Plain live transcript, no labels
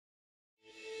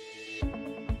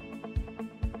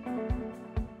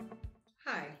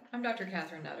I'm Dr.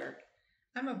 Kathryn Nutter.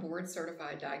 I'm a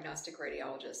board-certified diagnostic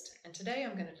radiologist, and today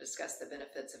I'm going to discuss the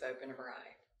benefits of Open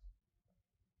MRI.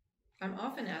 I'm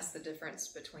often asked the difference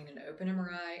between an open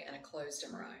MRI and a closed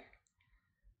MRI.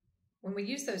 When we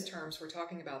use those terms, we're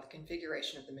talking about the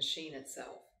configuration of the machine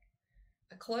itself.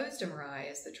 A closed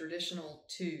MRI is the traditional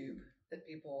tube that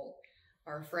people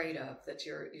are afraid of, that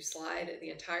you slide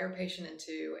the entire patient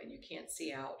into and you can't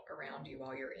see out around you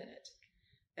while you're in it.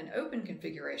 An open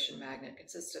configuration magnet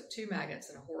consists of two magnets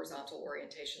in a horizontal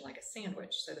orientation like a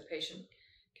sandwich, so the patient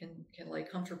can lay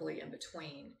comfortably in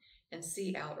between and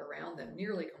see out around them,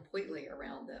 nearly completely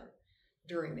around them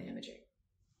during the imaging.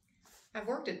 I've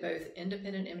worked at both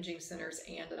independent imaging centers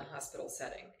and in a hospital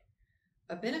setting.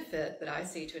 A benefit that I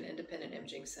see to an independent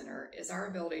imaging center is our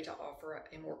ability to offer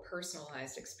a more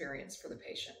personalized experience for the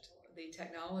patient. The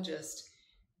technologist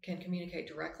can communicate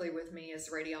directly with me as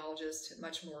a radiologist,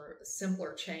 much more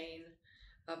simpler chain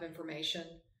of information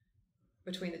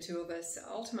between the two of us.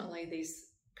 Ultimately, these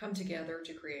come together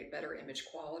to create better image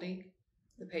quality.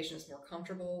 The patient is more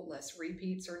comfortable, less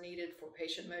repeats are needed for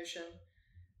patient motion.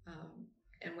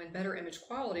 And when better image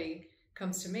quality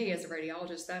comes to me as a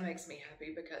radiologist, that makes me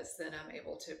happy because then I'm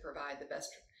able to provide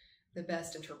the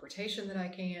best interpretation that I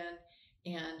can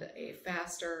and a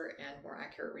faster and more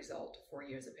accurate result for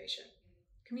you as a patient.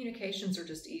 Communications are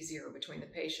just easier between the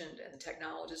patient and the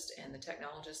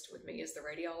technologist with me as the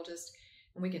radiologist,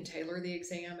 and we can tailor the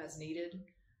exam as needed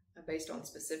based on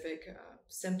specific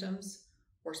symptoms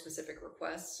or specific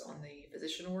requests on the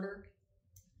physician order.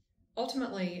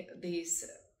 Ultimately, these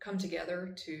come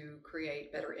together to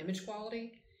create better image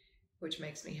quality, which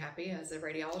makes me happy as a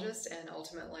radiologist, and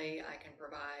ultimately I can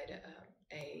provide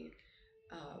a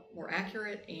more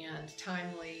accurate and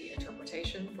timely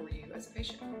interpretation for you as a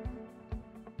patient.